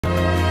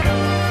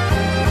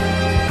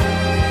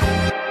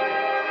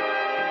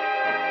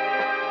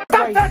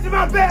Stop touching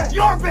my bag.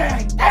 Your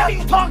bag. The hell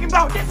you talking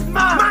about? This is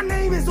mine. My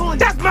name is on it.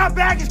 That's my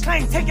baggage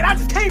claim ticket. I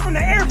just came from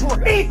the airport.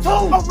 Me too.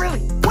 Oh, really?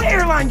 What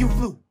airline you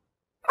flew?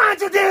 Mind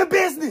your damn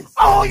business.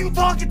 Oh, you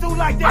talking to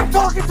like that? I'm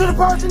talking to the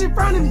person in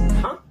front of me.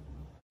 Huh?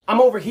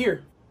 I'm over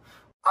here.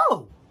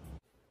 Oh.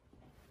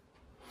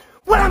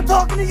 What I'm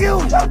talking to you?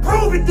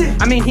 Prove it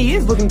then. I mean, he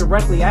is looking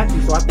directly at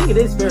you, so I think it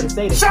is fair to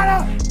say that. Shut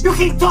up! You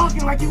keep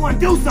talking like you want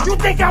to do something. You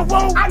think I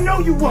won't? I know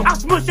you won't. I'll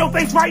smush your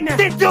face right now.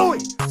 Then do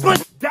it. Smush.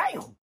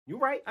 Damn. You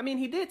right. I mean,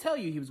 he did tell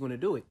you he was going to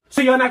do it.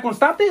 So y'all not going to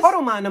stop this? Oh,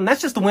 don't mind them.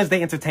 That's just the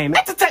Wednesday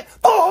entertainment.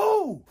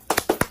 Oh!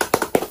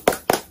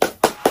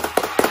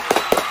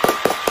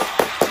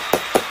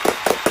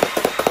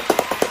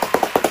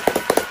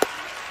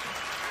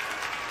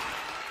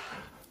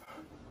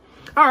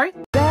 All right.